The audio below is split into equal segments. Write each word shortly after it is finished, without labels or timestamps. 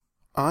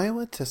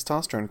Iowa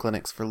testosterone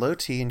clinics for low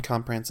T and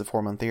comprehensive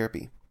hormone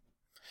therapy.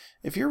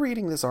 If you're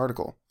reading this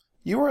article,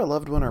 you or a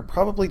loved one are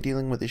probably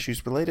dealing with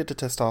issues related to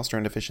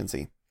testosterone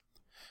deficiency.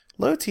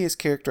 Low T is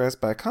characterized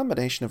by a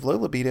combination of low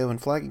libido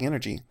and flagging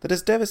energy that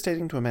is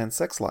devastating to a man's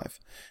sex life,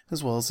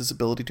 as well as his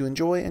ability to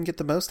enjoy and get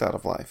the most out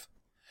of life.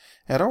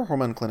 At our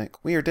hormone clinic,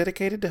 we are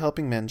dedicated to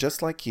helping men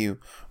just like you,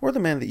 or the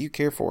man that you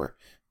care for,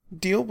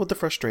 deal with the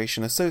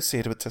frustration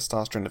associated with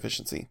testosterone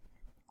deficiency.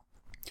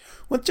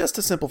 With just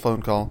a simple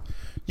phone call,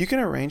 you can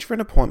arrange for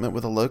an appointment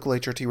with a local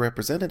HRT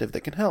representative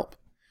that can help.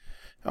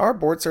 Our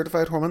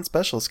board-certified hormone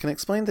specialist can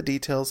explain the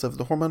details of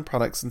the hormone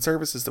products and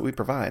services that we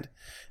provide,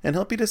 and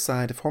help you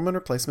decide if hormone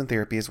replacement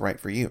therapy is right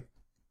for you.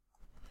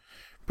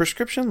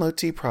 Prescription low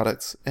T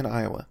products in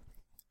Iowa.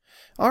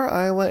 Our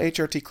Iowa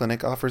HRT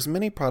clinic offers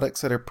many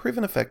products that are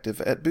proven effective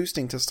at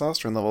boosting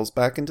testosterone levels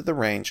back into the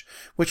range,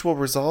 which will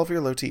resolve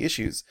your low T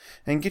issues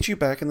and get you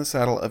back in the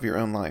saddle of your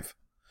own life.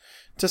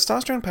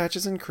 Testosterone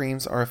patches and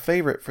creams are a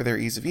favorite for their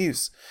ease of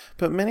use,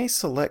 but many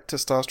select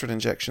testosterone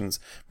injections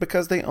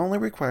because they only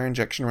require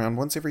injection around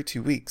once every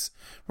 2 weeks,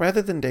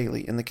 rather than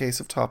daily in the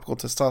case of topical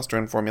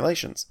testosterone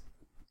formulations.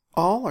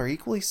 All are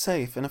equally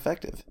safe and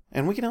effective,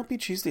 and we can help you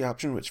choose the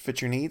option which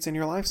fits your needs and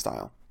your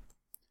lifestyle.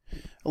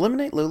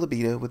 Eliminate low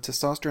libido with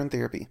testosterone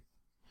therapy.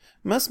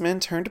 Most men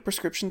turn to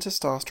prescription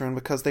testosterone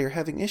because they are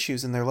having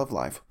issues in their love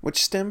life,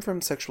 which stem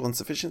from sexual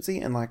insufficiency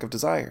and lack of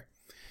desire.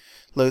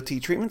 Low T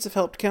treatments have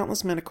helped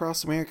countless men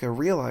across America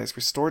realize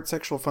restored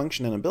sexual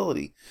function and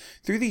ability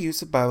through the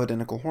use of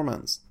bioidentical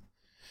hormones.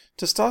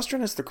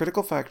 Testosterone is the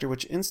critical factor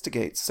which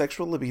instigates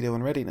sexual libido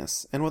and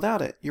readiness, and without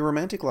it, your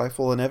romantic life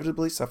will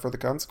inevitably suffer the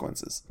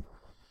consequences.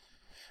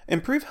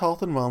 Improve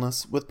health and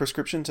wellness with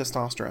prescription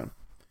testosterone.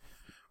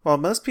 While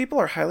most people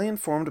are highly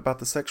informed about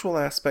the sexual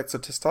aspects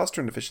of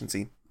testosterone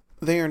deficiency,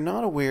 they are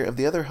not aware of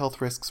the other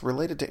health risks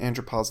related to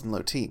andropause and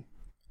low T.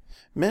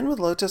 Men with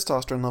low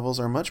testosterone levels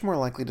are much more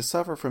likely to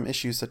suffer from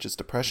issues such as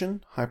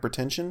depression,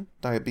 hypertension,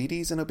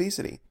 diabetes, and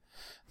obesity.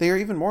 They are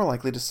even more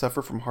likely to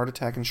suffer from heart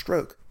attack and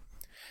stroke.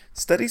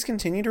 Studies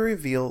continue to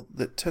reveal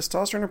that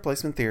testosterone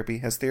replacement therapy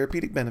has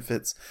therapeutic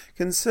benefits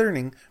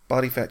concerning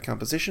body fat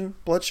composition,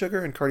 blood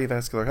sugar, and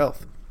cardiovascular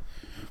health.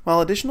 While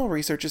additional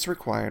research is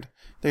required,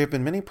 there have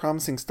been many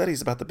promising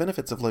studies about the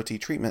benefits of low T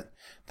treatment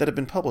that have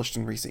been published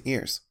in recent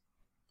years.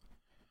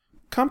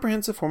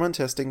 Comprehensive hormone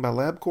testing by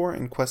LabCorp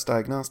and Quest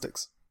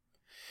Diagnostics.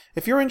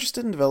 If you're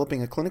interested in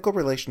developing a clinical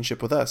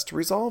relationship with us to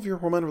resolve your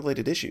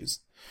hormone-related issues,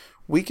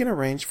 we can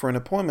arrange for an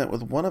appointment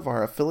with one of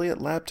our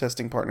affiliate lab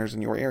testing partners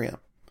in your area.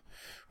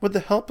 With the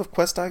help of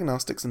Quest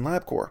Diagnostics and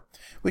LabCorp,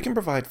 we can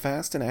provide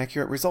fast and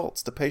accurate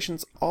results to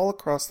patients all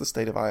across the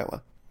state of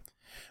Iowa.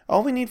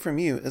 All we need from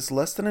you is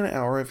less than an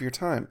hour of your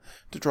time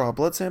to draw a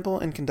blood sample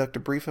and conduct a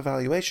brief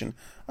evaluation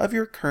of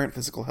your current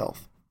physical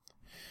health.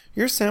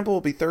 Your sample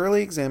will be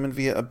thoroughly examined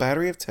via a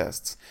battery of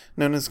tests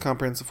known as a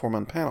comprehensive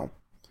hormone panel.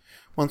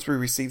 Once we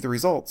receive the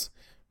results,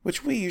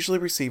 which we usually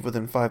receive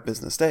within 5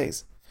 business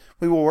days,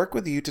 we will work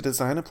with you to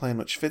design a plan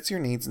which fits your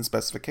needs and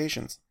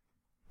specifications.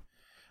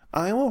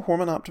 Iowa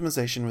hormone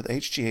optimization with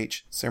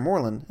HGH,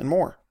 Sermorelin, and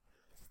more.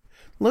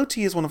 Low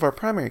T is one of our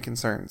primary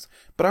concerns,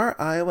 but our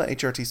Iowa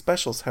HRT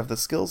specialists have the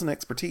skills and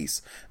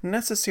expertise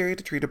necessary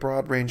to treat a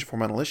broad range of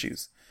hormonal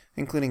issues,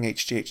 including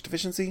HGH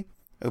deficiency,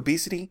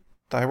 obesity,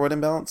 thyroid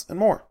imbalance, and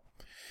more.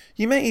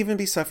 You may even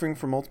be suffering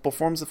from multiple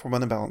forms of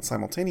hormone imbalance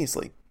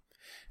simultaneously.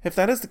 If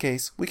that is the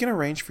case, we can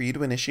arrange for you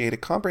to initiate a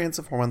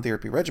comprehensive hormone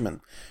therapy regimen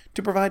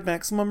to provide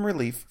maximum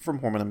relief from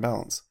hormone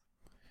imbalance.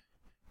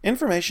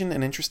 Information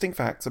and interesting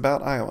facts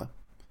about Iowa.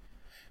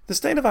 The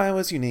state of Iowa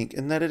is unique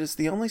in that it is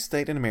the only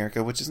state in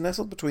America which is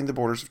nestled between the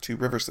borders of 2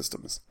 river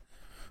systems.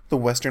 The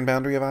western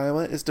boundary of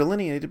Iowa is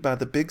delineated by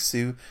the Big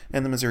Sioux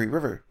and the Missouri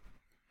River,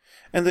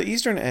 and the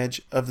eastern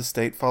edge of the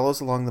state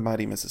follows along the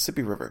mighty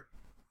Mississippi River.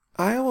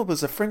 Iowa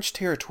was a French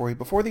territory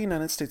before the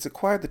United States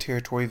acquired the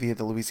territory via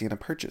the Louisiana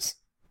Purchase.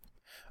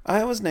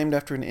 Iowa is named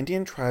after an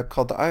Indian tribe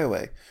called the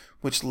Iowa,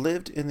 which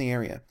lived in the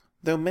area,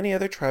 though many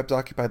other tribes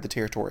occupied the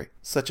territory,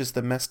 such as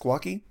the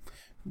Meskwaki,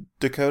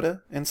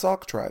 Dakota, and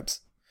Sauk tribes.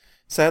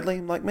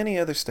 Sadly, like many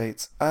other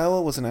states, Iowa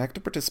was an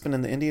active participant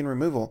in the Indian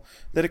removal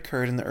that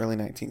occurred in the early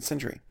 19th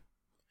century.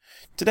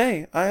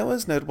 Today, Iowa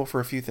is notable for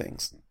a few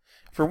things.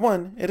 For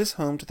one, it is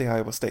home to the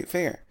Iowa State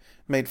Fair,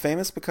 made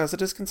famous because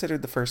it is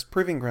considered the first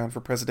proving ground for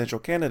presidential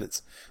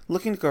candidates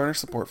looking to garner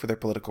support for their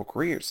political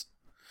careers.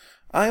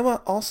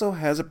 Iowa also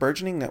has a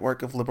burgeoning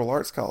network of liberal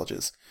arts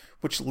colleges,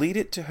 which lead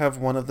it to have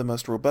one of the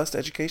most robust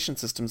education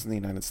systems in the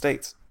United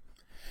States.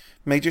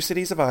 Major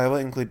cities of Iowa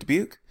include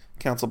Dubuque,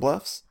 Council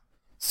Bluffs,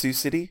 Sioux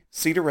City,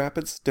 Cedar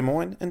Rapids, Des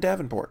Moines, and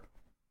Davenport.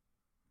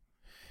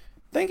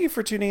 Thank you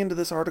for tuning into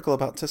this article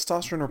about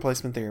testosterone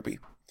replacement therapy.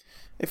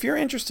 If you're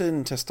interested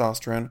in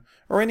testosterone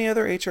or any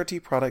other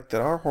HRT product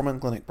that our hormone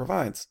clinic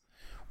provides,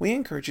 we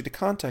encourage you to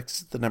contact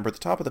us at the number at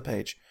the top of the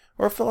page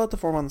or fill out the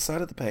form on the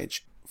side of the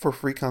page for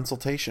free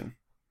consultation.